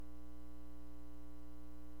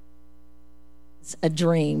sustains a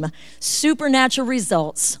dream. Supernatural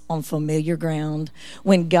results on familiar ground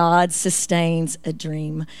when God sustains a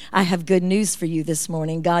dream. I have good news for you this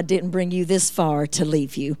morning. God didn't bring you this far to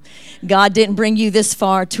leave you. God didn't bring you this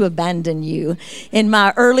far to abandon you. In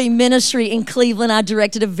my early ministry in Cleveland, I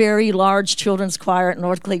directed a very large children's choir at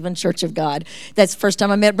North Cleveland Church of God. That's the first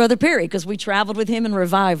time I met Brother Perry because we traveled with him in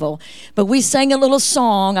revival. But we sang a little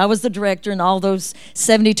song. I was the director, and all those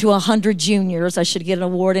 70 to 100 juniors, I should get an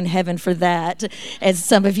award in heaven for that, as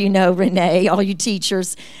some of you know, Renee, all you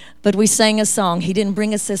teachers. But we sang a song. He didn't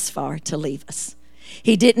bring us this far to leave us.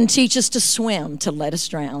 He didn't teach us to swim to let us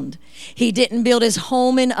drown. He didn't build his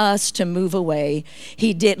home in us to move away.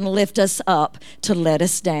 He didn't lift us up to let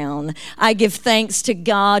us down. I give thanks to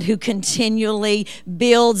God who continually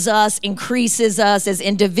builds us, increases us as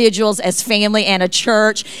individuals, as family, and a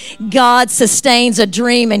church. God sustains a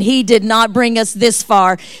dream, and he did not bring us this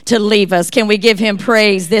far to leave us. Can we give him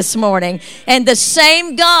praise this morning? And the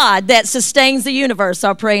same God that sustains the universe,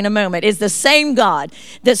 I'll pray in a moment, is the same God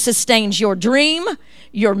that sustains your dream,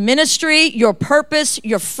 your ministry, your purpose,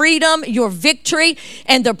 your freedom, your victory,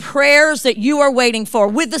 and the prayers that you are waiting for.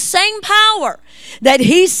 With the same power that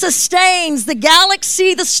he sustains the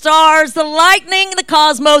galaxy, the stars, the lightning, the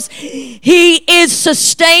cosmos, he is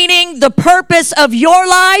sustaining the purpose of your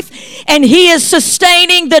life, and he is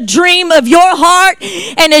sustaining the dream of your heart.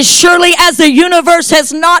 And as surely as the universe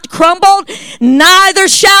has not crumbled, neither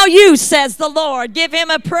shall you, says the Lord. Give him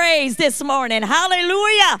a praise this morning.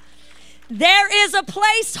 Hallelujah. There is a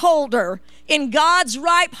placeholder in God's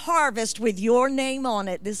ripe harvest with your name on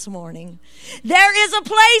it this morning. There is a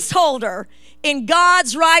placeholder in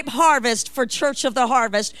God's ripe harvest for Church of the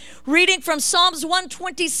Harvest. Reading from Psalms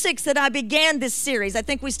 126 that I began this series. I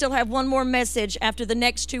think we still have one more message after the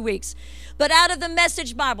next 2 weeks. But out of the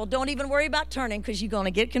Message Bible, don't even worry about turning because you're going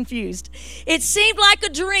to get confused. It seemed like a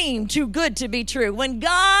dream, too good to be true. When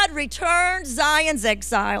God returned Zion's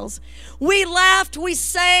exiles, we laughed, we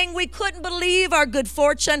sang, we couldn't believe our good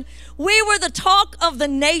fortune. We were the talk of the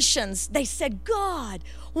nations. They said God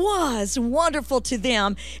was wonderful to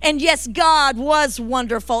them. And yes, God was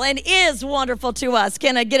wonderful and is wonderful to us.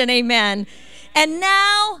 Can I get an amen? And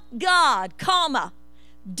now, God, comma,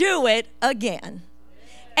 do it again.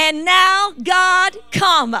 And now, God,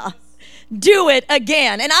 comma, do it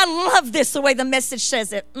again. And I love this, the way the Message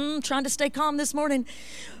says it. Trying to stay calm this morning.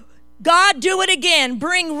 God, do it again.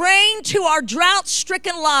 Bring rain to our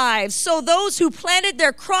drought-stricken lives, so those who planted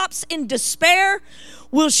their crops in despair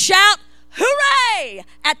will shout, hooray,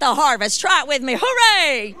 at the harvest. Try it with me.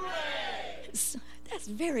 Hooray. Hooray. That's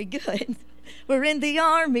very good. We're in the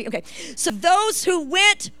army. Okay. So those who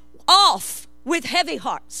went off with heavy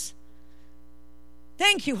hearts.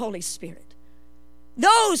 Thank you, Holy Spirit.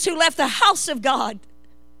 Those who left the house of God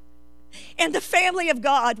and the family of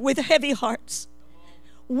God with heavy hearts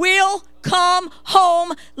will come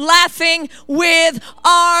home laughing with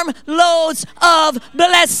armloads of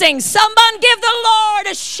blessings. Someone give the Lord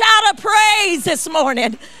a shout of praise this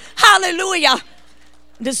morning. Hallelujah.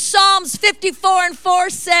 The Psalms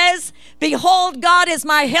 54:4 says, behold, God is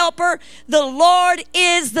my helper. The Lord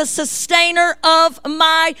is the sustainer of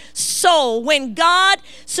my soul. When God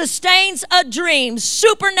sustains a dream,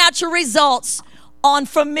 supernatural results on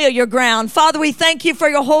familiar ground. Father, we thank you for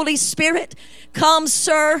your Holy Spirit. Come,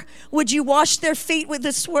 sir, would you wash their feet with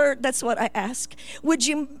this word? That's what I ask. Would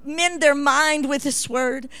you mend their mind with this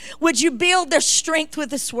word? Would you build their strength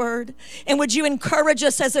with this word? And would you encourage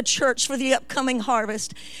us as a church for the upcoming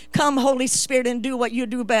harvest? Come, Holy Spirit, and do what you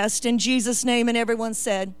do best. In Jesus' name, and everyone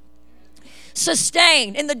said.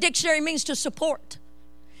 Sustain, in the dictionary, means to support.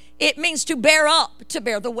 It means to bear up, to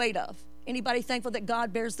bear the weight of. Anybody thankful that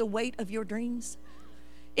God bears the weight of your dreams?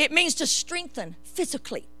 It means to strengthen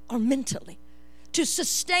physically or mentally. To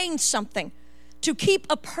sustain something, to keep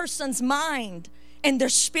a person's mind and their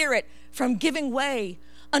spirit from giving way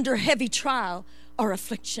under heavy trial or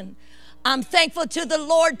affliction. I'm thankful to the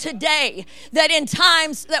Lord today that in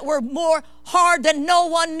times that were more hard than no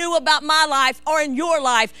one knew about my life or in your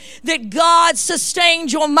life, that God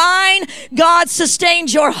sustained your mind, God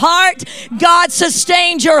sustained your heart, God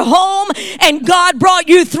sustained your home, and God brought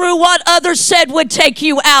you through what others said would take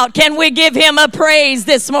you out. Can we give him a praise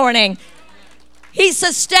this morning? He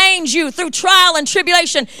sustains you through trial and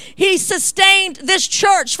tribulation. He sustained this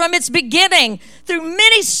church from its beginning through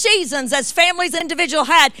many seasons as families and individuals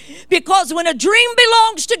had. Because when a dream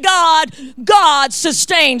belongs to God, God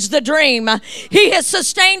sustains the dream. He has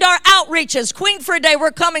sustained our outreaches. Queen for a Day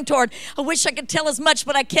we're coming toward. I wish I could tell as much,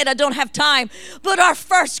 but I can't. I don't have time. But our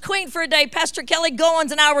first Queen for a Day, Pastor Kelly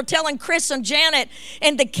Goins and I were telling Chris and Janet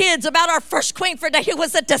and the kids about our first Queen for a Day. It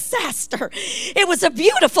was a disaster. It was a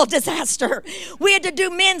beautiful disaster. We had to do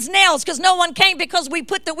men's nails because no one came because we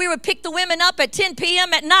would pick the women up at 10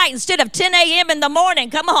 p.m. at night instead of 10 a.m. in the morning.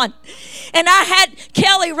 Come on. And I had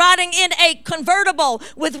Kelly riding in a convertible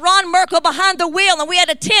with Ron Merkel behind the wheel, and we had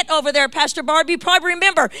a tent over there, Pastor Barb, you probably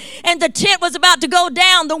remember. And the tent was about to go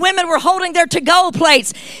down. The women were holding their to-go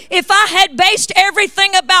plates. If I had based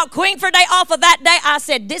everything about Queenford Day off of that day, I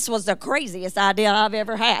said, this was the craziest idea I've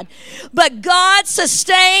ever had. But God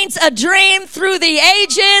sustains a dream through the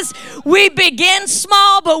ages. We begin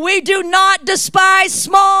small, but we do not despise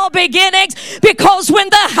small beginnings, because when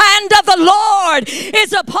the hand of the Lord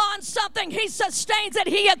is upon something, he sustains it,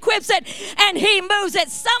 he equips it, and he moves it.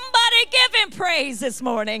 Somebody give him praise this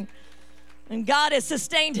morning. And God has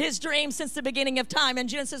sustained his dream since the beginning of time. In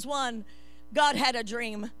Genesis 1, God had a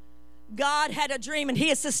dream. God had a dream, and he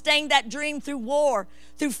has sustained that dream through war,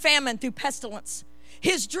 through famine, through pestilence.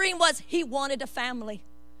 His dream was he wanted a family.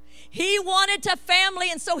 He wanted a family,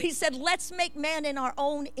 and so he said, let's make man in our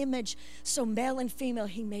own image. So male and female,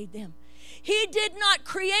 he made them. He did not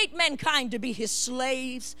create mankind to be his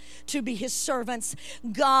slaves, to be his servants.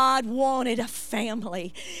 God wanted a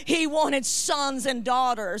family. He wanted sons and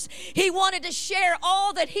daughters. He wanted to share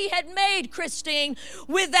all that he had made, Christine,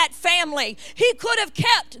 with that family. He could have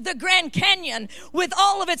kept the Grand Canyon with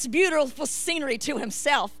all of its beautiful scenery to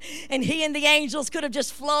himself. And he and the angels could have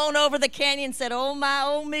just flown over the canyon and said, oh my,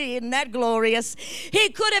 oh me, isn't that glorious? He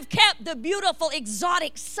could have kept the beautiful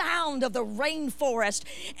exotic sound of the rainforest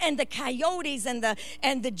and the coyotes and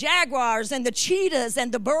the jaguars and the cheetahs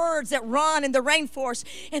and the birds that run in the rainforest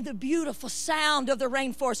and the beautiful sound of the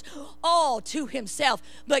rainforest all to himself.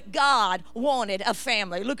 But God wanted a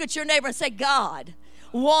family. Look at your neighbor and say, God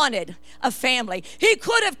wanted a family. He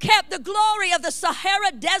could have kept the glory of the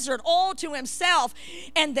Sahara Desert all to himself,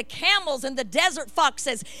 and the camels and the desert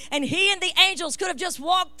foxes, and he and the angels could have just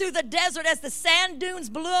walked through the desert as the sand dunes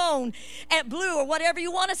blew or whatever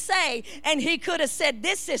you want to say, and he could have said,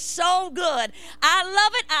 this is so good. I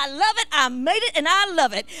love it, I love it, I made it, and I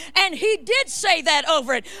love it. And he did say that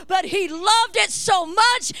over it, but he loved it so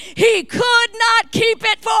much he could not keep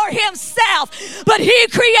it for himself, but he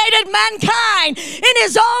created mankind in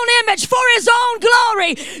his own image for his own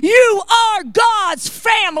glory. You are God's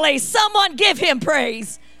family. Someone give him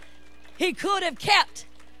praise. He could have kept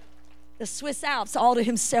the Swiss Alps all to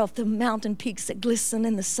himself, the mountain peaks that glisten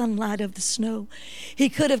in the sunlight of the snow. He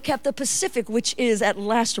could have kept the Pacific, which is at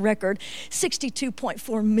last record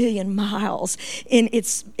 62.4 million miles in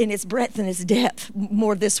its breadth and its depth,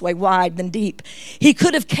 more this way wide than deep. He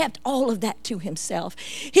could have kept all of that to himself.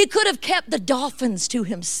 He could have kept the dolphins to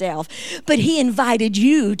himself, but he invited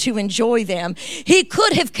you to enjoy them. He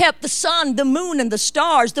could have kept the sun, the moon, and the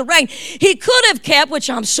stars, the rain. He could have kept, which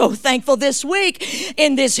I'm so thankful this week,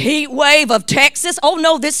 in this heat wave of Texas. Oh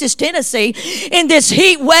no, this is Tennessee. In this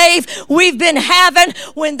heat wave we've been having,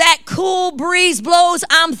 when that cool breeze blows,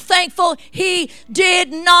 I'm thankful he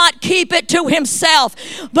did not keep it to himself,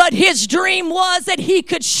 but his dream was that he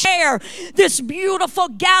could share this beautiful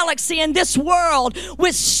galaxy and this world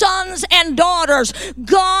with sons and daughters.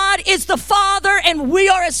 God is the Father and we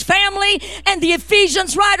are his family, and the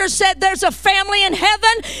Ephesians writer said there's a family in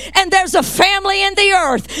heaven and there's a family in the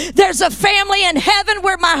earth. There's a family in heaven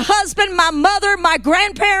where my husband, my mother, my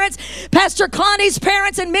grandparents, Pastor Connie's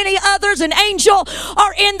parents, and many others, an angel,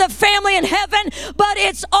 are in the family in heaven, but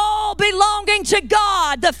it's all belonging to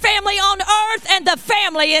God, the family on earth and the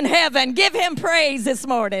family in heaven. Give him praise this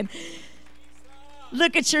morning.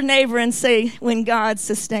 Look at your neighbor and say, when God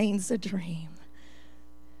sustains a dream.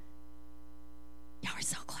 Y'all are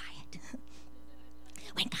so quiet.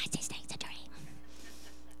 When God sustains a dream.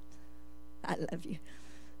 I love you.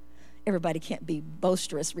 Everybody can't be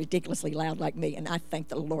boisterous, ridiculously loud like me, and I thank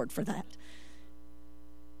the Lord for that.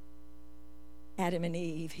 Adam and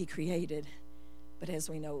Eve, he created, but as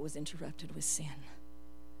we know, it was interrupted with sin.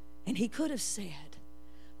 And he could have said,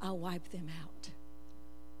 I'll wipe them out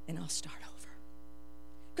and I'll start over.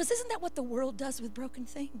 Because isn't that what the world does with broken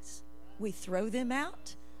things? We throw them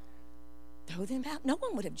out. No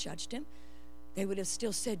one would have judged him. They would have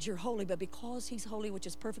still said, you're holy, but because he's holy, which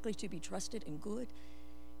is perfectly to be trusted and good,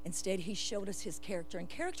 instead, he showed us his character. And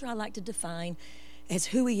character I like to define as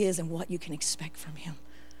who he is and what you can expect from him.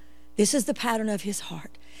 This is the pattern of his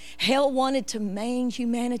heart. Hell wanted to maim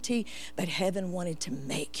humanity, but heaven wanted to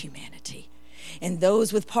make humanity. And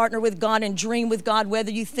those with partner with God and dream with God,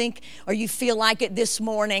 whether you think or you feel like it this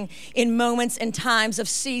morning, in moments and times of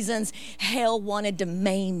seasons, hell wanted to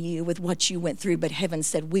maim you with what you went through, but heaven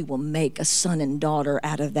said, we will make a son and daughter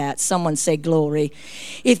out of that. Someone say glory.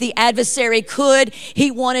 If the adversary could,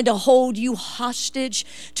 he wanted to hold you hostage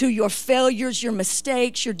to your failures, your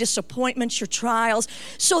mistakes, your disappointments, your trials,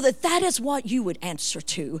 so that is what you would answer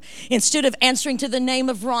to. Instead of answering to the name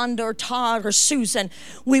of Rhonda or Todd or Susan,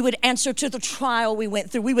 we would answer to the trial we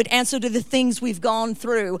went through. We would answer to the things we've gone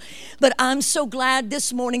through. But I'm so glad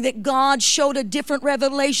this morning that God showed a different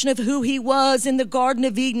revelation of who he was in the Garden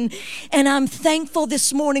of Eden. And I'm thankful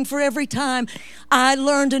this morning for every time I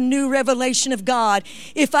learned a new revelation of God.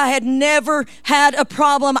 If I had never had a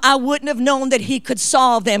problem, I wouldn't have known that he could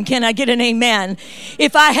solve them. Can I get an amen?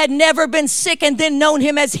 If I had never been sick and then known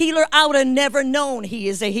him as healer, I would have never known he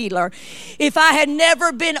is a healer. If I had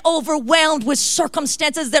never been overwhelmed with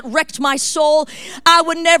circumstances that wrecked my soul, I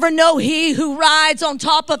would never know he who rides on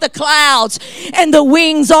top of the clouds and the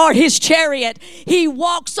wings are his chariot. He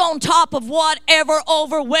walks on top of whatever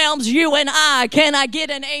overwhelms you and I. Can I get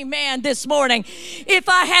an amen this morning? If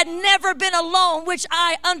I had never been alone, which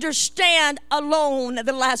I understand alone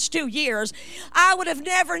the last 2 years, I would have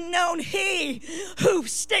never known he who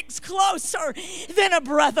sticks closer than a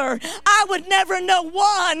brother. I would never know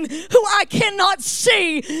one who I cannot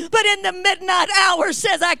see, but in the midnight hour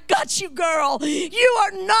says, I got you, girl. You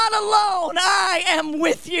are not alone. I am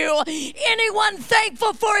with you. Anyone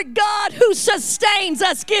thankful for a God who sustains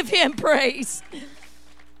us, give him praise.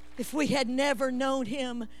 If we had never known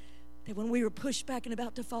him, that when we were pushed back and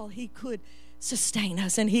about to fall, he could sustain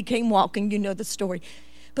us. And he came walking. You know the story.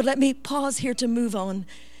 But let me pause here to move on.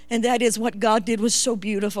 And that is what God did was so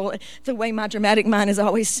beautiful. The way my dramatic mind has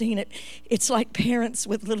always seen it. It's like parents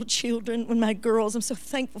with little children. When my girls, I'm so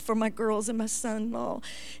thankful for my girls and my son-in-law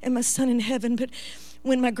and my son in heaven. But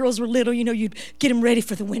when my girls were little, you'd get them ready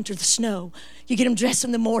for the winter, the snow. You get them dressed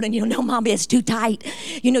in the morning. No, Mommy, it's too tight.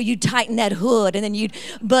 You'd tighten that hood, and then you'd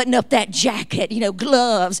button up that jacket,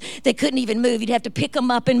 gloves. They couldn't even move. You'd have to pick them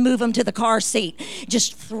up and move them to the car seat.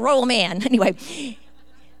 Just throw them in. Anyway,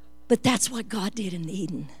 but that's what God did in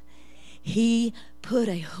Eden. He put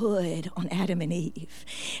a hood on Adam and Eve,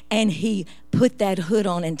 and he put that hood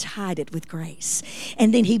on and tied it with grace.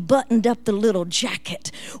 And then he buttoned up the little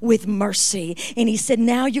jacket with mercy. And he said,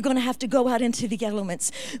 now you're going to have to go out into the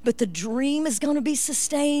elements, but the dream is going to be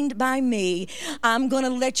sustained by me. I'm going to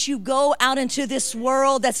let you go out into this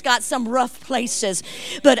world that's got some rough places,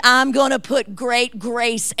 but I'm going to put great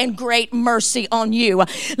grace and great mercy on you.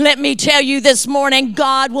 Let me tell you this morning,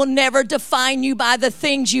 God will never define you by the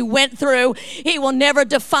things you went through. He will never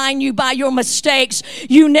define you by your mistakes.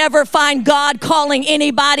 You never find God calling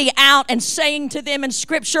anybody out and saying to them in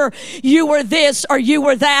Scripture, you were this or you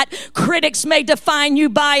were that. Critics may define you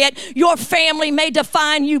by it. Your family may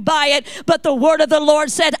define you by it. But the word of the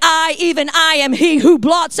Lord said, even I am he who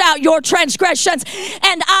blots out your transgressions,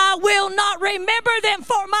 and I will not remember them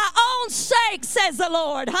for my own sake, says the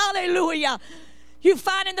Lord. Hallelujah. You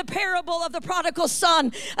find in the parable of the prodigal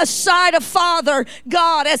son a side of Father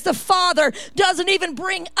God, as the father doesn't even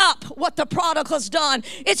bring up what the prodigal's done.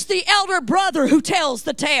 It's the elder brother who tells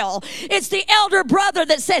the tale. It's the elder brother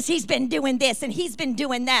that says he's been doing this and he's been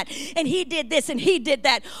doing that and he did this and he did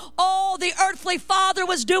that. All the earthly father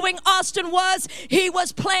was doing, Austin, was he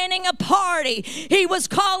was planning a party. He was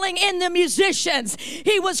calling in the musicians.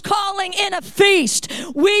 He was calling in a feast.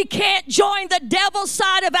 We can't join the devil's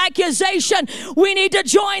side of accusation. We need to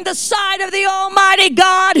join the side of the Almighty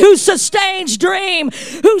God who sustains dream,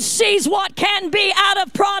 who sees what can be out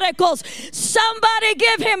of prodigals. Somebody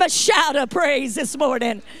give him a shout of praise this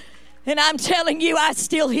morning. And I'm telling you, I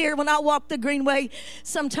still hear when I walk the Greenway,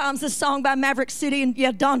 sometimes the song by Maverick City, and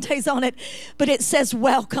yeah, Dante's on it, but it says,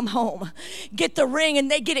 welcome home. Get the ring, and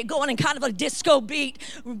they get it going in kind of a disco beat.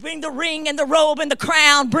 Bring the ring and the robe and the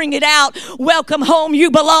crown, bring it out. Welcome home, you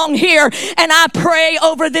belong here. And I pray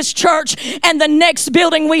over this church and the next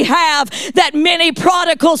building we have that many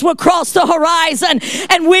prodigals will cross the horizon,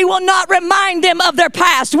 and we will not remind them of their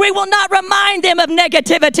past. We will not remind them of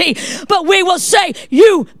negativity, but we will say,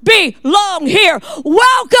 you belong here.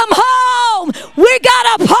 Welcome home. We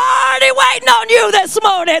got a party waiting on you this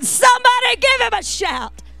morning. Somebody give him a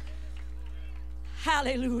shout.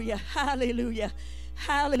 Hallelujah, hallelujah,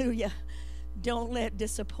 hallelujah. Don't let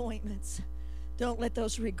disappointments, don't let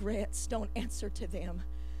those regrets, don't answer to them.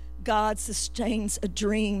 God sustains a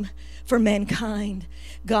dream for mankind.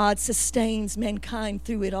 God sustains mankind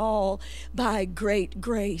through it all by great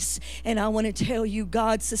grace. And I want to tell you,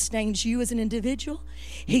 God sustains you as an individual.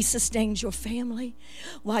 He sustains your family.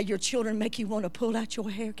 Why your children make you want to pull out your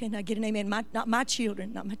hair. Can I get an amen? Not my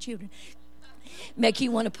children. Make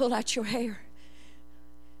you want to pull out your hair.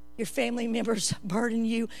 Your family members burden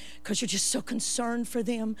you because you're just so concerned for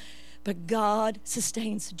them. But God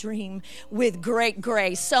sustains a dream with great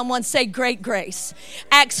grace. Someone say great grace.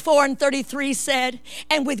 Acts 4:33 said,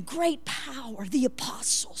 and with great power the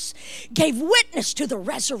apostles gave witness to the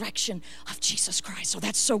resurrection of Jesus Christ. So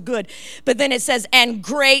that's so good. But then it says, and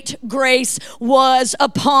great grace was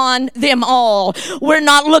upon them all. We're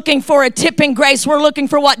not looking for a tipping grace. We're looking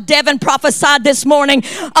for what Devin prophesied this morning,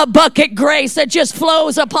 a bucket grace that just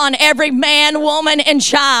flows upon every man, woman, and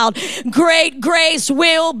child. Great grace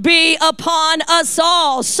will be upon us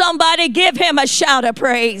all. Somebody give him a shout of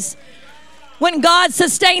praise. When God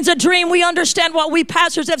sustains a dream, we understand what we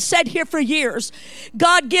pastors have said here for years.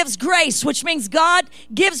 God gives grace, which means God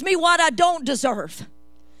gives me what I don't deserve.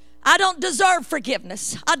 I don't deserve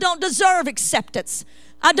forgiveness. I don't deserve acceptance.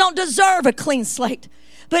 I don't deserve a clean slate.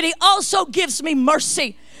 But he also gives me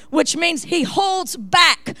mercy, which means he holds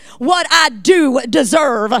back what I do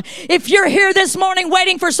deserve. If you're here this morning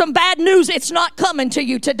waiting for some bad news, it's not coming to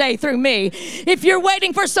you today through me. If you're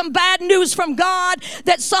waiting for some bad news from God,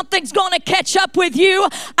 that something's going to catch up with you,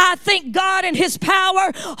 I think God in his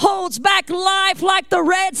power holds back life like the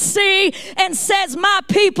Red Sea and says, my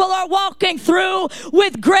people are walking through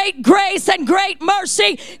with great grace and great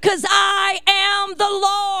mercy because I am the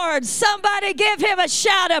Lord. Somebody give him a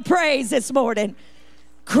shout of praise this morning.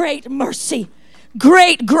 Great mercy,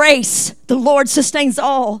 great grace. The Lord sustains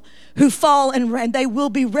all who fall and they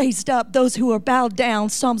will be raised up, those who are bowed down.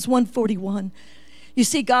 Psalms 141. You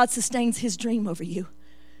see, God sustains his dream over you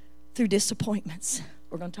through disappointments.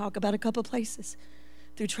 We're going to talk about a couple places.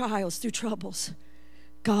 Through trials, through troubles.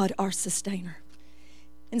 God, our sustainer.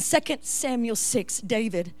 In 2 Samuel 6,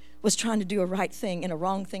 David was trying to do a right thing and a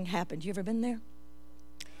wrong thing happened. You ever been there?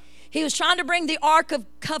 He was trying to bring the Ark of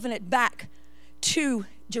Covenant back to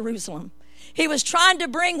Jerusalem. He was trying to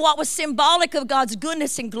bring what was symbolic of God's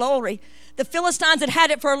goodness and glory. The Philistines had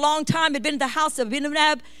it for a long time, had been in the house of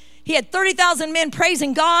Abinadab. He had 30,000 men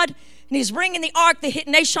praising God, and he's bringing the ark. They hit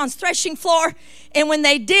Nashon's threshing floor, and when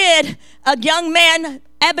they did, a young man,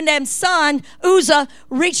 Abinadab's son, Uzzah,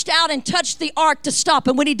 reached out and touched the ark to stop,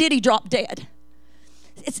 and when he did, he dropped dead.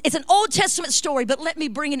 It's an Old Testament story, but let me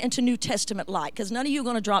bring it into New Testament light, because none of you are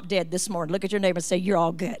going to drop dead this morning. Look at your neighbor and say, you're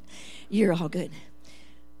all good. You're all good.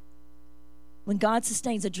 When God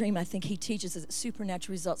sustains a dream, I think he teaches us that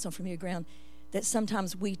supernatural results on familiar ground, that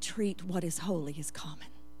sometimes we treat what is holy as common.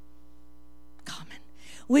 Common.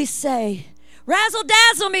 We say, razzle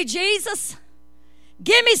dazzle me, Jesus.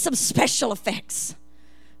 Give me some special effects.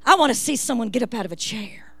 I want to see someone get up out of a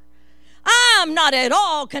chair. I'm not at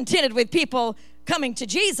all contented with people coming to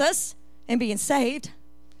Jesus and being saved.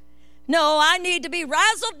 No, I need to be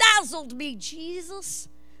razzle-dazzled me, Jesus.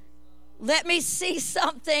 Let me see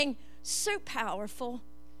something so powerful.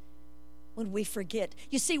 When we forget.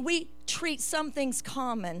 You see, we treat some things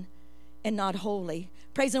common and not holy.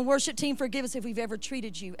 Praise and worship team, forgive us if we've ever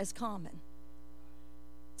treated you as common.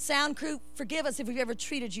 Sound crew, forgive us if we've ever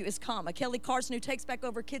treated you as common. Kelly Carson, who takes back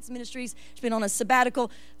over kids ministries, she's been on a sabbatical.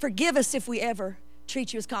 Forgive us if we ever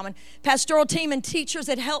treat you as common. Pastoral team and teachers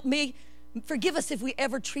that help me, forgive us if we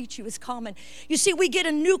ever treat you as common. You see, we get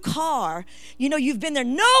a new car. You know, you've been there.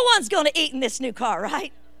 No one's going to eat in this new car,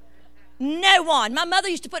 right? No one. My mother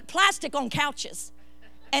used to put plastic on couches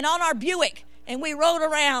and on our Buick, and we rode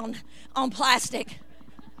around on plastic,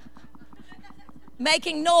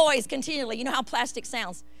 making noise continually. You know how plastic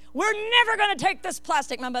sounds. We're never going to take this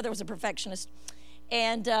plastic. My mother was a perfectionist,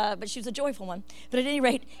 and but she was a joyful one. But at any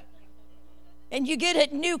rate, and you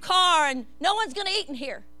get a new car, and no one's going to eat in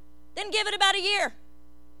here. Then give it about a year.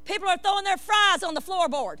 People are throwing their fries on the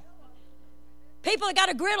floorboard. People that got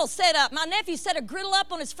a griddle set up. My nephew set a griddle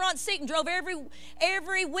up on his front seat and drove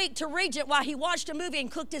every week to Regent while he watched a movie and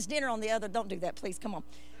cooked his dinner on the other. Don't do that, please. Come on.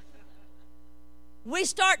 We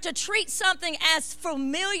start to treat something as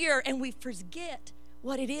familiar and we forget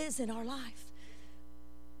what it is in our life.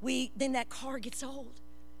 Then that car gets old.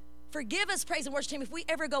 Forgive us, praise and worship team, if we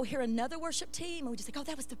ever go hear another worship team and we just think, oh,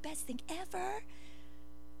 that was the best thing ever.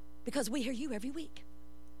 Because we hear you every week.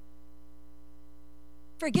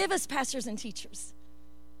 Forgive us, pastors and teachers.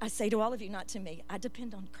 I say to all of you, not to me, I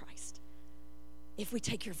depend on Christ. If we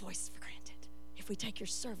take your voice for granted, if we take your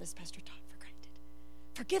service, Pastor Todd, for granted.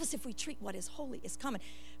 Forgive us if we treat what is holy as common.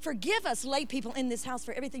 Forgive us, lay people in this house,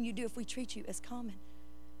 for everything you do if we treat you as common.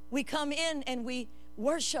 We come in and we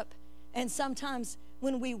worship. And sometimes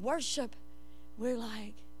when we worship, we're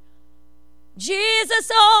like,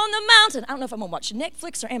 Jesus on the mountain. I don't know if I'm going to watch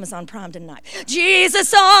Netflix or Amazon Prime tonight.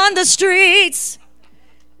 Jesus on the streets.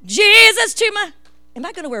 Jesus to my... Am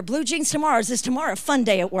I going to wear blue jeans tomorrow? Or is this tomorrow a fun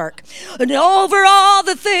day at work? And over all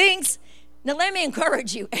the things. Now, let me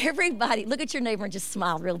encourage you. Everybody, look at your neighbor and just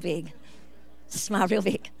smile real big. Smile real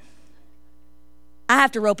big. I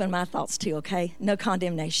have to rope in my thoughts too, okay? No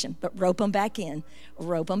condemnation, but rope them back in.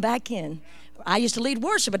 Rope them back in. I used to lead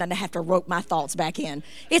worship, and I have to rope my thoughts back in.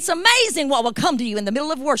 It's amazing what will come to you in the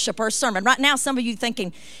middle of worship or a sermon. Right now, some of you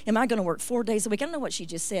thinking, am I going to work 4 days a week? I don't know what she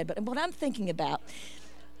just said, but what I'm thinking about,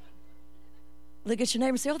 look at your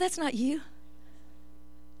neighbor and say, oh, that's not you.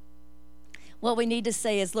 What we need to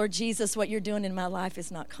say is, Lord Jesus, what you're doing in my life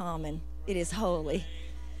is not common. It is holy.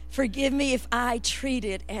 Forgive me if I treat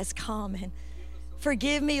it as common.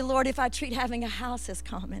 Forgive me, Lord, if I treat having a house as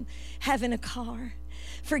common, having a car.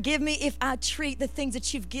 Forgive me if I treat the things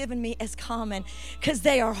that you've given me as common, because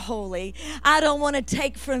they are holy. I don't want to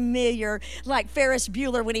take familiar like Ferris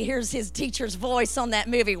Bueller when he hears his teacher's voice on that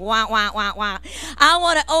movie. Wah, wah, wah, wah. I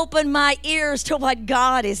want to open my ears to what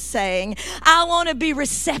God is saying. I want to be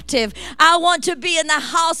receptive. I want to be in the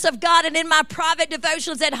house of God and in my private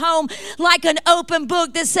devotions at home like an open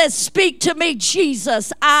book that says, speak to me,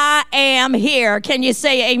 Jesus. I am here. Can you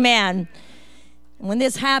say amen? When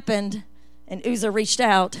this happened, and Uzzah reached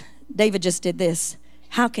out, David just did this.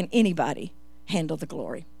 How can anybody handle the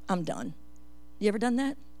glory? I'm done. You ever done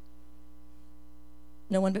that?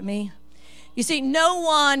 No one but me? You see, no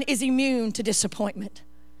one is immune to disappointment.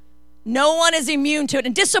 No one is immune to it.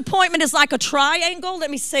 And disappointment is like a triangle.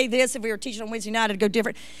 Let me say this. If we were teaching on Wednesday night, it'd go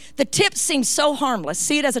different. The tip seems so harmless.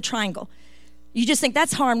 See it as a triangle. You just think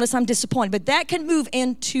that's harmless. I'm disappointed. But that can move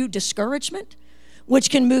into discouragement, which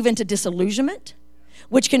can move into disillusionment,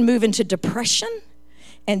 which can move into depression,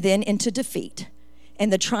 and then into defeat.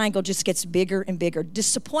 And the triangle just gets bigger and bigger.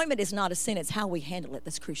 Disappointment is not a sin. It's how we handle it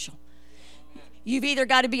that's crucial. You've either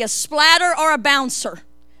got to be a splatter or a bouncer.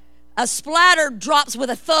 A splatter drops with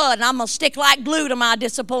a thud, and I'm going to stick like glue to my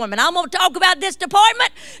disappointment. I'm going to talk about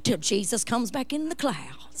disappointment till Jesus comes back in the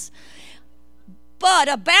clouds. But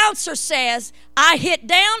a bouncer says, I hit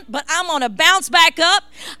down, but I'm going to bounce back up.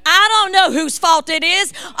 I don't know whose fault it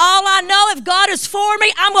is. All I know, if God is for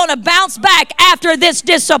me, I'm going to bounce back after this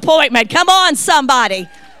disappointment. Come on, somebody.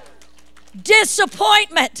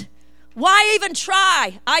 Disappointment. Why even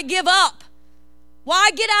try? I give up.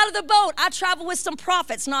 Why get out of the boat? I travel with some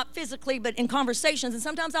prophets, not physically, but in conversations. And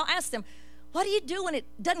sometimes I'll ask them, what do you do when it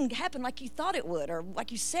doesn't happen like you thought it would or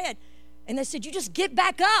like you said? And they said, you just get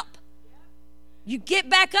back up. You get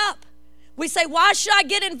back up. We say, why should I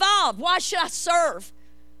get involved? Why should I serve?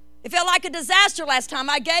 It felt like a disaster last time.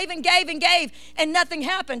 I gave and gave and gave, and nothing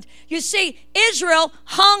happened. You see, Israel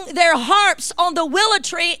hung their harps on the willow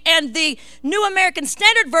tree, and the New American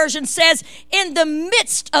Standard Version says, in the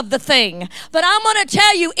midst of the thing. But I'm going to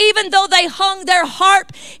tell you, even though they hung their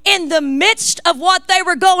harp in the midst of what they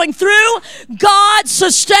were going through, God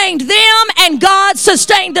sustained them, and God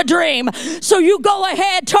sustained the dream. So you go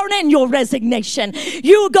ahead, turn in your resignation.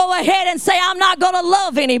 You go ahead and say, I'm not going to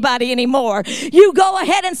love anybody anymore. You go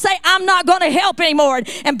ahead and say, I'm not going to help anymore.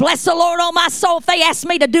 And bless the Lord on my soul, if they ask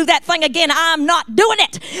me to do that thing again, I'm not doing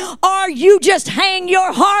it. Or you just hang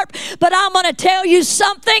your harp. But I'm going to tell you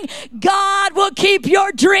something. God will keep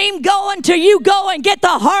your dream going till you go and get the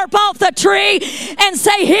harp off the tree and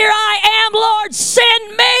say, here I am, Lord,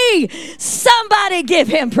 send me. Somebody give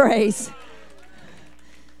him praise.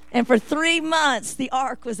 And for 3 months, the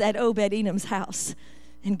ark was at Obed-Edom's house.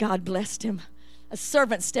 And God blessed him. A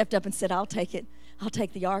servant stepped up and said, I'll take it. I'll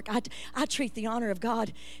take the ark. I treat the honor of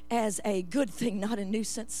God as a good thing, not a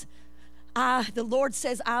nuisance. The Lord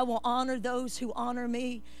says, I will honor those who honor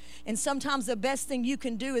me. And sometimes the best thing you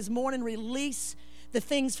can do is mourn and release the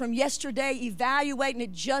things from yesterday, evaluate and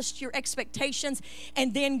adjust your expectations,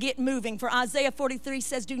 and then get moving. For Isaiah 43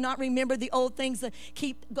 says, do not remember the old things.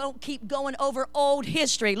 Keep going over old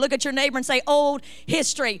history. Look at your neighbor and say, old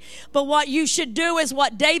history. But what you should do is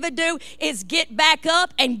what David do, is get back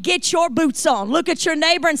up and get your boots on. Look at your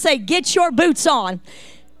neighbor and say, get your boots on.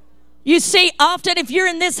 You see, often if you're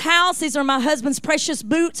in this house, these are my husband's precious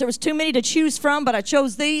boots. There was too many to choose from, but I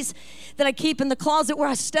chose these. that I keep in the closet where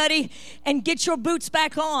I study, and get your boots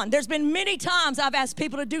back on. There's been many times I've asked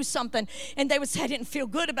people to do something, and they would say, I didn't feel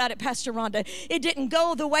good about it, Pastor Rhonda. It didn't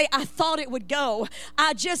go the way I thought it would go.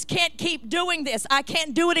 I just can't keep doing this. I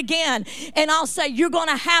can't do it again. And I'll say, you're going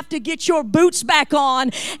to have to get your boots back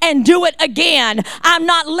on and do it again. I'm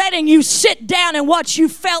not letting you sit down and what you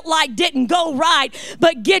felt like didn't go right,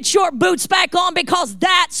 but get your boots back on, because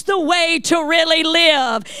that's the way to really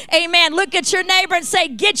live. Amen. Look at your neighbor and say,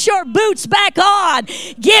 get your boots back on.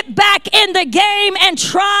 Get back in the game and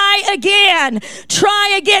try again.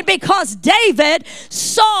 Try again, because David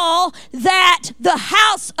saw that the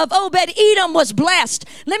house of Obed-Edom was blessed.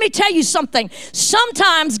 Let me tell you something.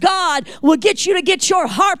 Sometimes God will get you to get your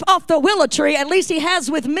harp off the willow tree, at least he has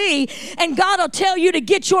with me, and God will tell you to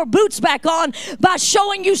get your boots back on by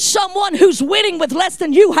showing you someone who's winning with less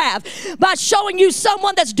than you have, by showing you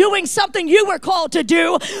someone that's doing something you were called to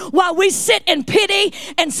do, while we sit in pity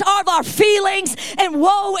and starve our feelings and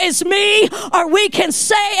woe is me, or we can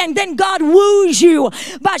say, and then God woos you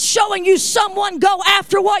by showing you someone go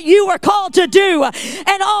after what you were called to do,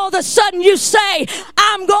 and all of a sudden you say,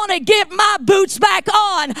 I'm going to get my boots back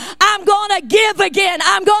on. I'm going to give again.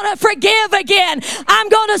 I'm going to forgive again. I'm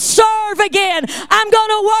going to serve again. I'm going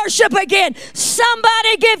to worship again.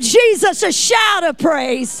 Somebody give Jesus a shout of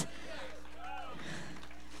praise.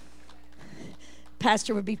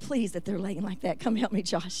 Pastor would be pleased that they're laying like that. Come help me,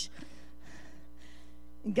 Josh.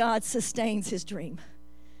 God sustains his dream.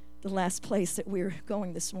 The last place that we're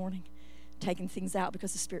going this morning, taking things out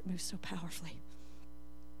because the Spirit moves so powerfully.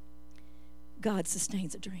 God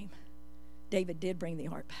sustains a dream. David did bring the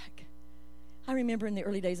ark back. I remember in the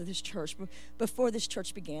early days of this church, before this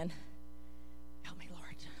church began, help me,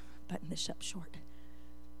 Lord, button this up short.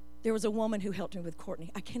 There was a woman who helped me with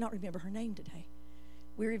Courtney. I cannot remember her name today.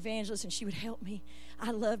 We were evangelists, and she would help me.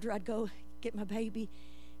 I loved her. I'd go get my baby,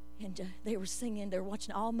 and they were singing. They were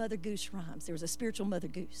watching all Mother Goose rhymes. There was a spiritual Mother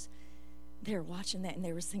Goose. They were watching that, and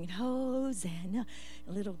they were singing, Hosanna.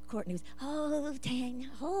 And little Courtney was, Hosanna,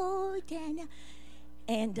 Hosanna.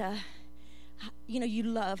 And, you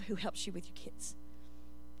love who helps you with your kids.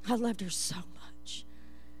 I loved her so much.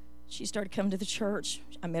 She started coming to the church.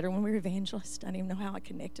 I met her when we were evangelists. I didn't even know how I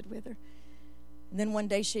connected with her. And then one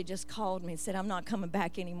day she just called me and said, I'm not coming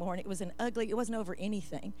back anymore. And it wasn't over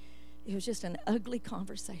anything. It was just an ugly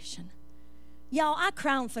conversation. Y'all, I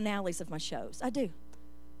cry on finales of my shows. I do.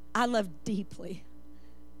 I love deeply.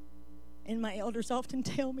 And my elders often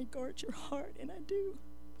tell me, guard your heart. And I do.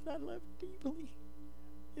 But I love deeply.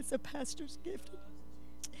 It's a pastor's gift.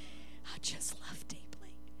 I just love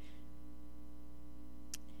deeply.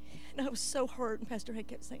 And I was so hurt. And Pastor Hank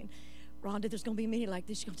kept saying, Rhonda, there's going to be many like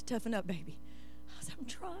this. You're going to toughen up, baby. I said, I'm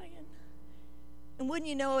trying. And wouldn't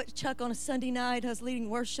you know it, Chuck, on a Sunday night, I was leading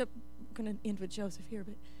worship. I'm going to end with Joseph here,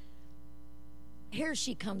 but here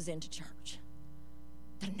she comes into church.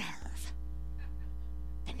 The nerve.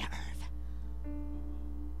 The nerve.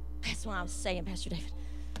 That's what I was saying, Pastor David.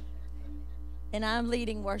 And I'm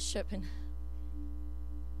leading worship, and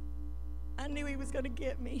I knew he was going to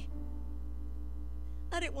get me.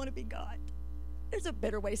 I didn't want to be God. There's a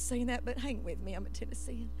better way of saying that, but hang with me. I'm a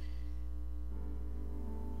Tennessean.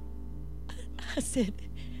 I said,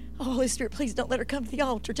 oh, Holy Spirit, please don't let her come to the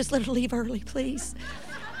altar. Just let her leave early, please.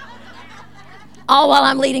 All while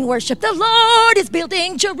I'm leading worship. The Lord is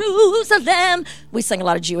building Jerusalem. We sang a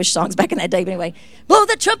lot of Jewish songs back in that day, but anyway. Blow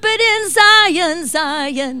the trumpet in Zion,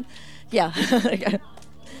 Zion. Yeah.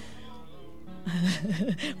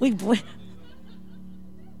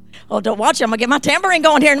 Don't watch it. I'm going to get my tambourine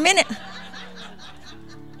going here in a minute.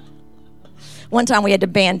 One time we had to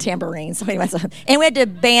ban tambourines. And we had to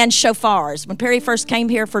ban shofars. When Perry first came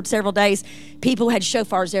here for several days, people had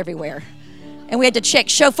shofars everywhere. And we had to check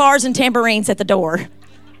shofars and tambourines at the door.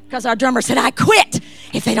 Because our drummer said, I quit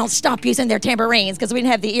if they don't stop using their tambourines. Because we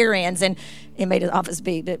didn't have the ear ends. And it made his office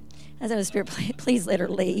beat. But I said, Spirit, please let her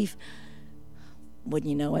leave. Wouldn't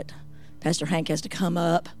you know it? Pastor Hank has to come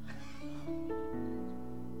up.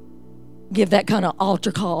 Give that kind of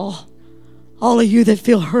altar call. All of you that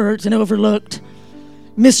feel hurt and overlooked,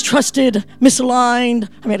 mistrusted, misaligned.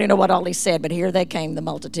 I mean, I don't know what all he said, but here they came, the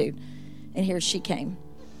multitude. And here she came.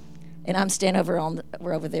 And I'm standing over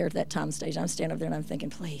we're over there at that time stage. I'm standing over there and I'm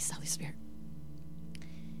thinking, please, Holy Spirit.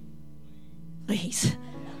 Please.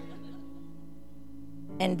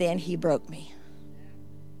 And then he broke me.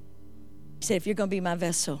 He said, if you're going to be my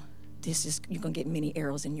vessel, you're going to get many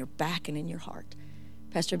arrows in your back and in your heart.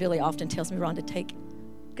 Pastor Billy often tells me, Rhonda,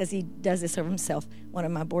 because he does this of himself, one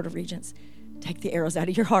of my board of regents, take the arrows out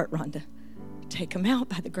of your heart, Rhonda. Take them out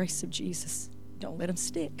by the grace of Jesus. Don't let them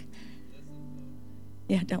stick.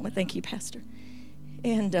 Yeah, thank you, Pastor.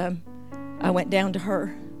 And I went down to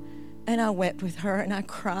her and I wept with her and I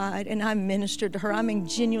cried and I ministered to her. I mean,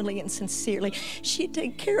 genuinely and sincerely. She'd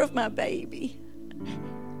take care of my baby.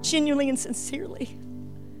 Genuinely and sincerely.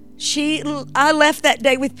 I left that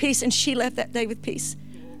day with peace and she left that day with peace.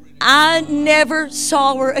 I never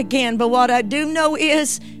saw her again, but what I do know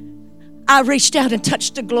is I reached out and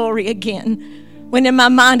touched the glory again. When in my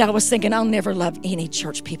mind I was thinking, I'll never love any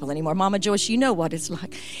church people anymore. Mama Joyce, you know what it's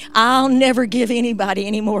like. I'll never give anybody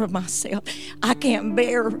any more of myself. I can't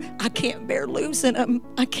bear losing them.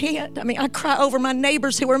 I can't. I mean, I cry over my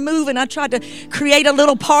neighbors who are moving. I tried to create a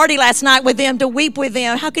little party last night with them to weep with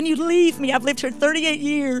them. How can you leave me? I've lived here 38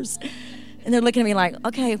 years. And they're looking at me like,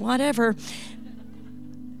 okay, whatever.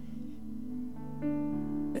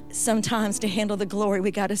 But sometimes to handle the glory,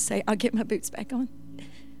 we got to say, I'll get my boots back on.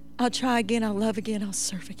 I'll try again, I'll love again, I'll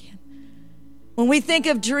serve again. When we think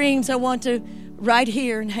of dreams, I want to, right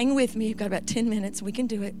here, and hang with me, you've got about 10 minutes, we can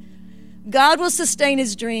do it. God will sustain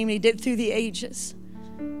his dream, he did through the ages.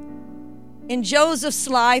 In Joseph's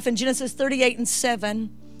life, in Genesis 38:7,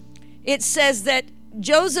 it says that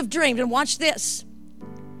Joseph dreamed, and watch this.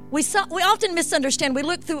 We often misunderstand. We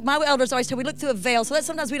look through, my elders always say, we look through a veil, so that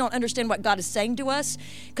sometimes we don't understand what God is saying to us,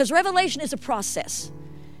 because revelation is a process.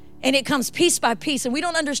 And it comes piece by piece, and we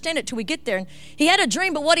don't understand it till we get there. And he had a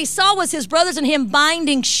dream, but what he saw was his brothers and him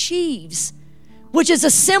binding sheaves, which is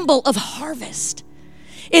a symbol of harvest.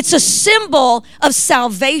 It's a symbol of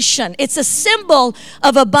salvation. It's a symbol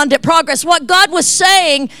of abundant progress. What God was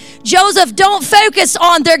saying, Joseph, don't focus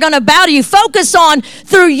on they're going to bow to you. Focus on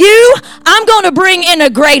through you, I'm going to bring in a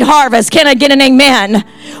great harvest. Can I get an amen?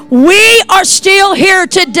 We are still here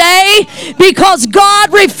today because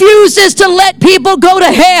God refuses to let people go to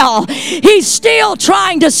hell. He's still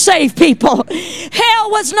trying to save people.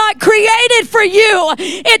 Hell was not created for you.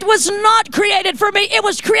 It was not created for me. It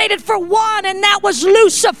was created for one, and that was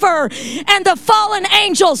Lucifer and the fallen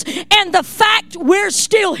angels. And the fact we're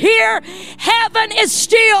still here, heaven is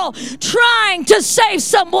still trying to save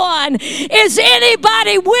someone. Is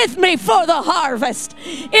anybody with me for the harvest?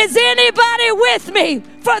 Is anybody with me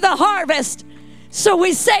for the harvest? So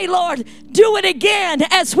we say, Lord, do it again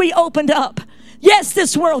as we opened up. Yes,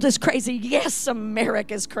 this world is crazy. Yes,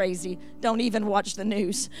 America is crazy. Don't even watch the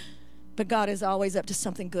news. But God is always up to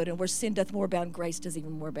something good, and where sin doth more abound, grace does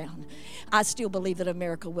even more abound. I still believe that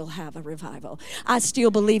America will have a revival. I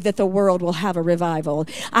still believe that the world will have a revival.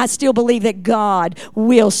 I still believe that God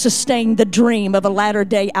will sustain the dream of a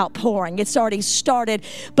latter-day outpouring. It's already started,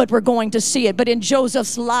 but we're going to see it. But in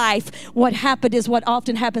Joseph's life, what happened is what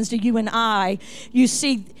often happens to you and I. You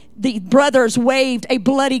see, the brothers waved a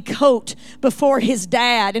bloody coat before his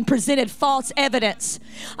dad and presented false evidence.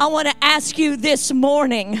 I want to ask you this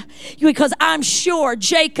morning, because I'm sure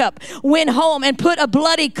Jacob went home and put a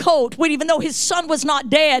bloody coat, even though his son was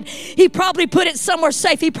not dead. He probably put it somewhere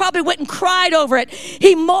safe. He probably went and cried over it.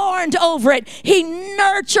 He mourned over it. He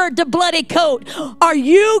nurtured the bloody coat. Are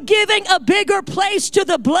you giving a bigger place to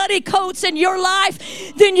the bloody coats in your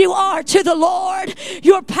life than you are to the Lord?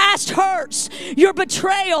 Your past hurts, your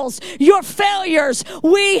betrayals, your failures.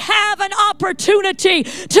 We have an opportunity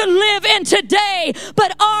to live in today,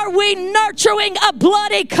 but are we nurturing a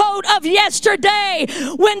bloody coat of yesterday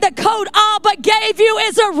when the coat Abba gave you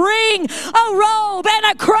is a ring, a robe, and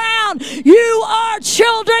a crown? You are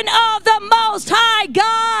children of the Most High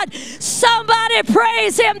God. Somebody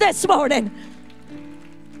praise him this morning.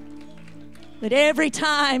 But every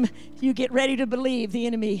time you get ready to believe, the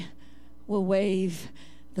enemy will wave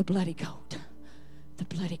the bloody coat. The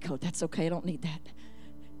bloody coat. That's okay. I don't need that.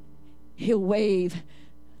 He'll wave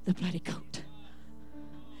the bloody coat.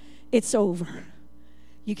 It's over.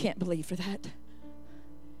 You can't believe for that.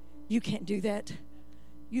 You can't do that.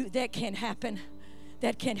 That can't happen.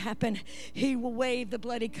 That can't happen. He will wave the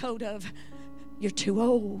bloody coat of, you're too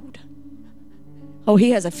old. Oh,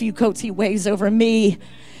 he has a few coats he waves over me.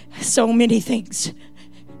 So many things.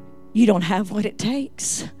 You don't have what it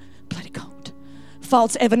takes. Bloody coat.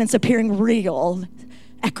 False evidence appearing real.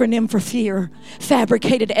 Acronym for fear.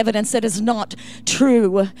 Fabricated evidence that is not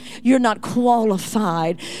true. You're not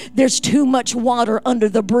qualified. There's too much water under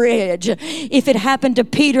the bridge. If it happened to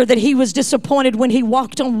Peter that he was disappointed when he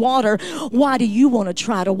walked on water, why do you want to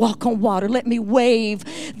try to walk on water? Let me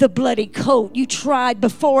wave the bloody coat. You tried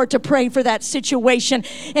before to pray for that situation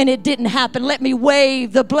and it didn't happen. Let me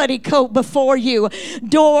wave the bloody coat before you.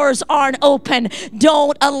 Doors aren't open.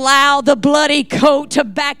 Don't allow the bloody coat to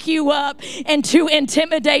back you up and to intimidate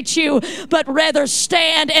intimidate you, but rather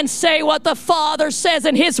stand and say what the Father says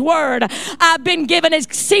in His Word. I've been given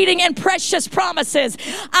exceeding and precious promises.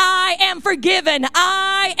 I am forgiven.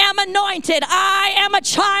 I am anointed. I am a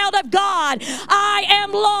child of God. I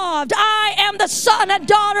am loved. I am the son and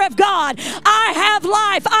daughter of God. I have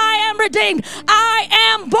life. I am redeemed. I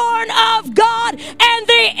am born of God, and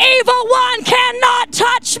the evil one cannot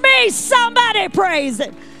touch me. Somebody praise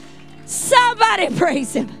Him. Somebody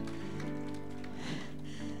praise Him.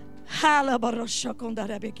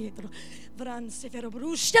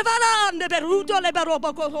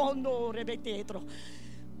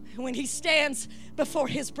 When he stands before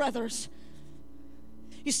his brothers,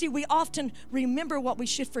 you see, we often remember what we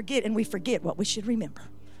should forget, and we forget what we should remember.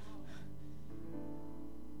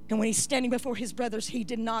 And when he's standing before his brothers, he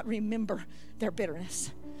did not remember their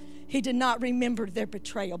bitterness. He did not remember their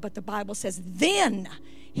betrayal. But the Bible says, then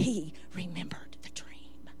he remembered the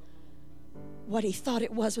dream. What he thought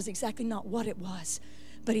it was exactly not what it was.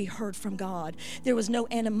 But he heard from God. There was no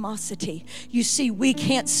animosity. You see, we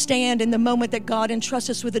can't stand in the moment that God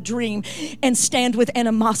entrusts us with a dream and stand with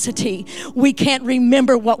animosity. We can't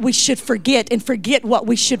remember what we should forget and forget what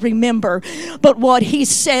we should remember. But what he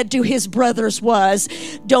said to his brothers was,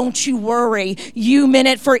 don't you worry. You meant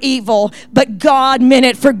it for evil, but God meant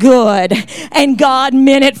it for good. And God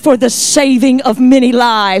meant it for the saving of many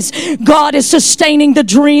lives. God is sustaining the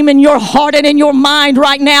dream in your heart and in your mind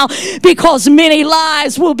right now, because many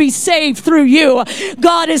lives will be saved through you.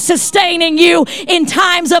 God is sustaining you in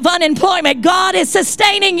times of unemployment. God is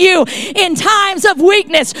sustaining you in times of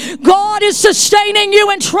weakness. God is sustaining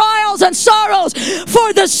you in trials and sorrows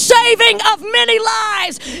for the saving of many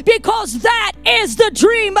lives, because that is the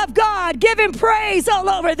dream of God. Give Him praise all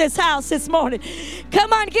over this house this morning.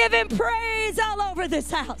 Come on, give Him praise all over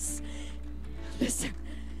this house. Listen.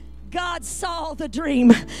 God saw the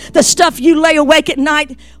dream. The stuff you lay awake at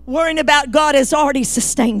night worrying about, God has already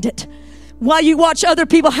sustained it. While you watch other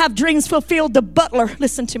people have dreams fulfilled, the butler,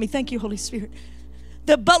 listen to me, thank you, Holy Spirit.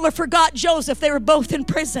 The butler forgot Joseph. They were both in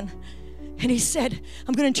prison. And he said,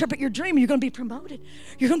 I'm going to interpret your dream. You're going to be promoted.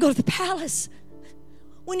 You're going to go to the palace.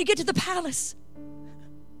 When you get to the palace,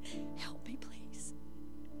 help me, please.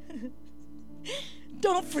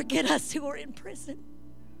 Don't forget us who are in prison.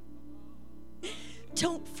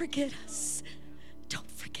 Don't forget us. Don't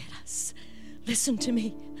forget us. Listen to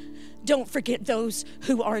me. Don't forget those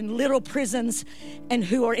who are in little prisons and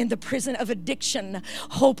who are in the prison of addiction,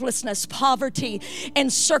 hopelessness, poverty,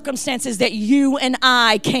 and circumstances that you and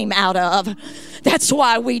I came out of. That's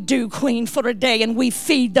why we do Queen for a Day and we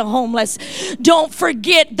feed the homeless. Don't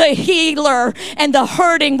forget the healer and the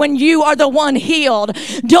hurting when you are the one healed.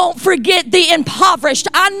 Don't forget the impoverished.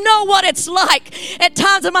 I know what it's like. At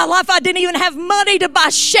times in my life, I didn't even have money to buy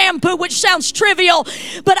shampoo, which sounds trivial,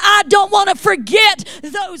 but I don't want to forget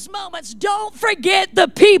those moments. Don't forget the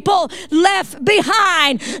people left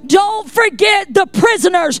behind. Don't forget the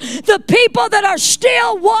prisoners, the people that are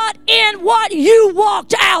still in what you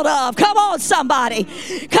walked out of. Come on, somebody.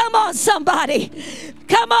 Come on, somebody.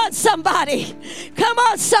 Come on, somebody. Come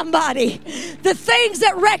on, somebody. The things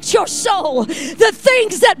that wrecked your soul, the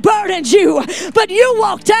things that burdened you, but you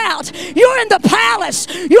walked out. You're in the palace.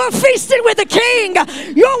 You're feasting with the King.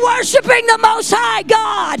 You're worshiping the Most High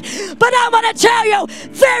God. But I'm going to tell you,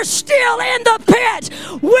 they're still in the pit.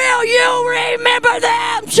 Will you remember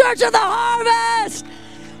them, Church of the Harvest?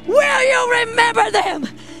 Will you remember them?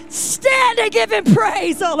 Stand and give Him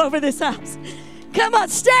praise all over this house. Come on,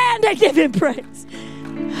 stand and give Him praise.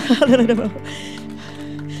 Hallelujah.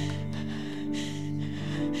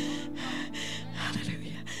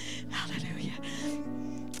 Hallelujah.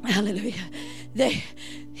 Hallelujah.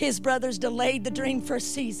 His brothers delayed the dream for a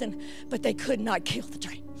season, but they could not kill the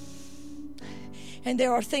dream. And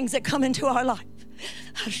there are things that come into our life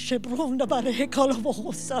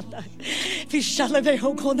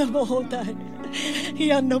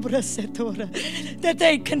that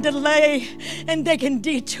they can delay and they can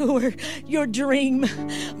detour your dream,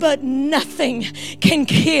 but nothing can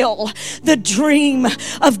kill the dream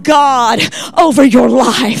of God over your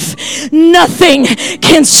life. Nothing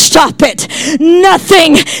can stop it.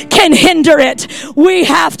 Nothing can hinder it. We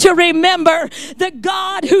have to remember that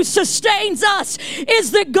God who sustains us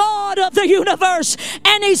is the God of the universe,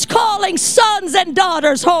 and He's calling sons and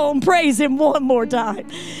daughters home. Praise Him one more time.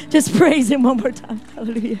 Just praise Him one more time.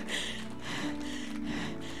 Hallelujah.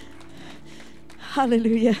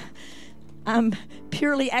 Hallelujah. I'm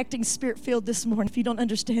purely acting Spirit-filled this morning. If you don't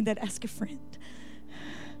understand that, ask a friend.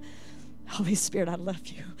 Holy Spirit, I love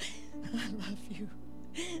you. I love you.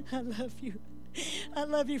 I love you. I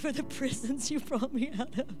love you for the prisons you brought me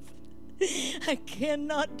out of. I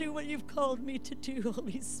cannot do what you've called me to do,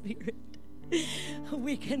 Holy Spirit.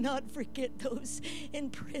 We cannot forget those in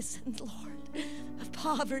prison, Lord, of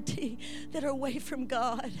poverty that are away from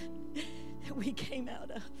God, that we came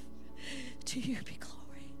out of. To you be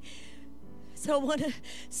glory. So I want to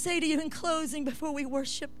say to you in closing, before we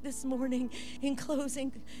worship this morning, in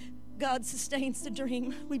closing, God sustains the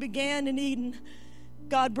dream. We began in Eden.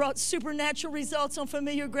 God brought supernatural results on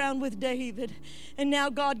familiar ground with David. And now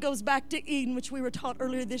God goes back to Eden, which we were taught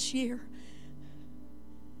earlier this year.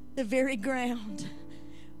 The very ground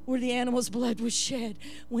where the animal's blood was shed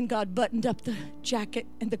when God buttoned up the jacket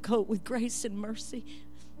and the coat with grace and mercy.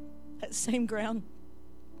 That same ground.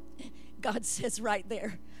 God says right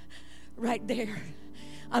there,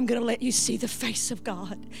 I'm going to let you see the face of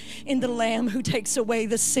God in the Lamb who takes away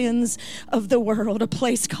the sins of the world, a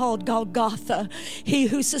place called Golgotha. He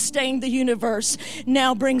who sustained the universe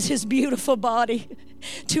now brings his beautiful body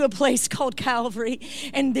to a place called Calvary.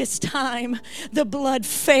 And this time the blood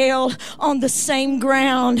fell on the same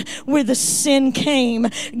ground where the sin came.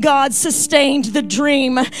 God sustained the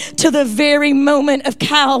dream to the very moment of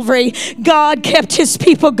Calvary. God kept his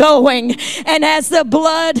people going. And as the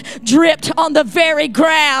blood dripped on the very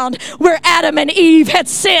ground where Adam and Eve had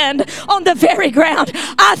sinned, on the very ground,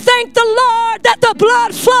 I thank the Lord that the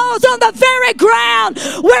blood flows on the very ground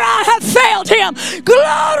where I have failed him.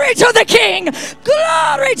 Glory to the King.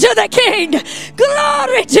 Glory to the King.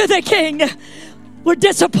 Glory to the King. Where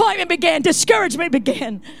disappointment began, discouragement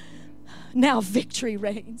began, now victory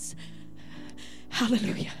reigns.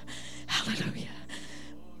 Hallelujah. Hallelujah.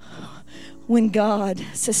 When God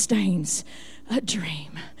sustains a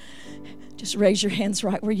dream, just raise your hands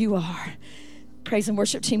right where you are. Praise and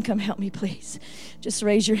worship team, come help me, please. Just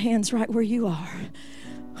raise your hands right where you are.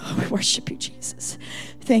 Oh, we worship you, Jesus.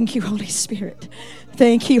 Thank you, Holy Spirit.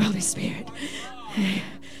 Thank you, Holy Spirit.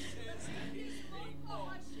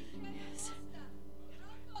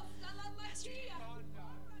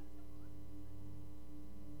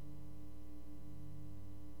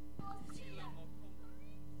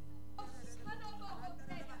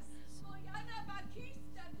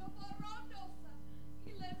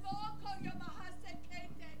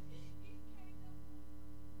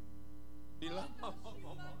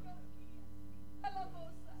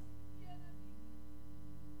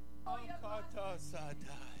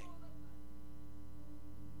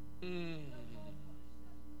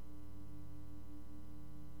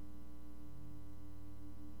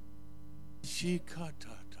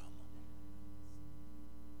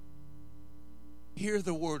 Hear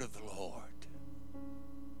the word of the Lord.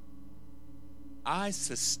 I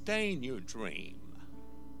sustain your dream,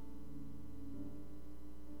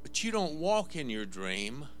 but you don't walk in your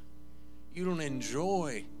dream. You don't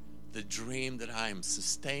enjoy the dream that I am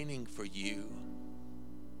sustaining for you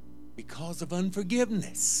because of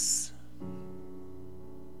unforgiveness.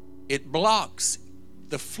 It blocks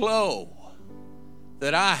the flow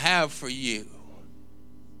that I have for you.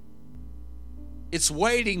 It's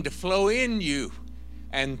waiting to flow in you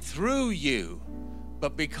and through you,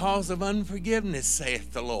 but because of unforgiveness,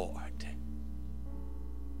 saith the Lord.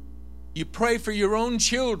 You pray for your own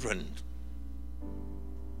children,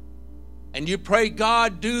 and you pray,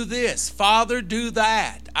 God, do this, Father, do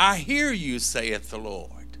that. I hear you, saith the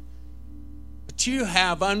Lord. But you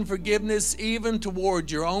have unforgiveness even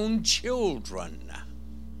toward your own children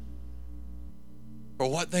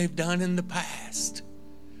for what they've done in the past,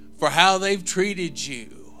 for how they've treated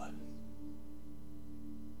you.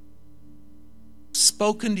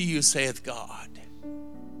 Spoken to you, saith God.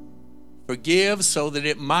 Forgive so that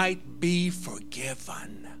it might be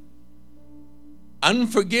forgiven.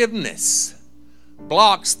 Unforgiveness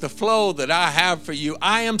blocks the flow that I have for you.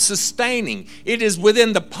 I am sustaining. It is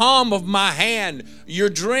within the palm of my hand, your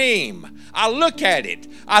dream. I look at it.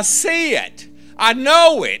 I see it. I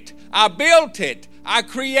know it. I built it. I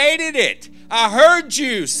created it. I heard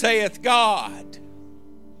you, saith God.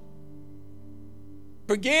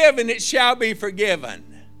 Forgive, and it shall be forgiven.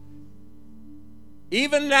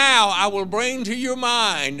 Even now I will bring to your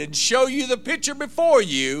mind and show you the picture before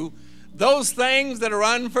you, those things that are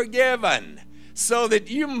unforgiven, so that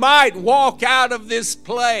you might walk out of this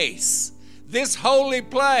place, this holy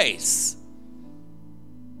place,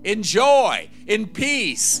 in joy, in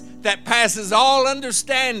peace that passes all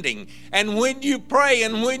understanding. And when you pray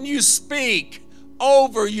and when you speak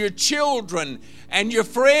over your children and your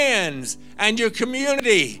friends and your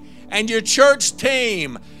community and your church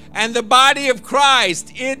team and the body of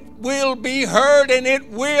Christ, it will be heard and it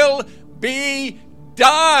will be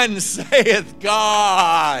done, saith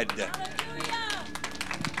God. Hallelujah.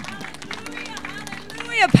 Hallelujah.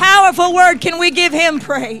 Hallelujah. Powerful word. Can we give him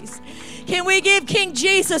praise? Can we give King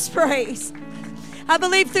Jesus praise? I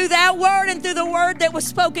believe through that word and through the word that was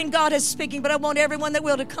spoken, God is speaking. But I want everyone that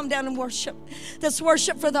will to come down and worship. That's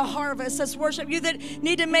worship for the harvest. That's worship. You that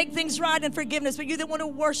need to make things right and forgiveness. But you that want to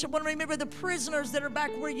worship, want to remember the prisoners that are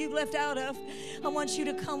back where you left out of. I want you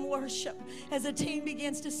to come worship as the team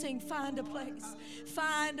begins to sing, find a place,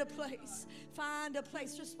 find a place, find a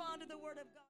place. Respond to the word of God.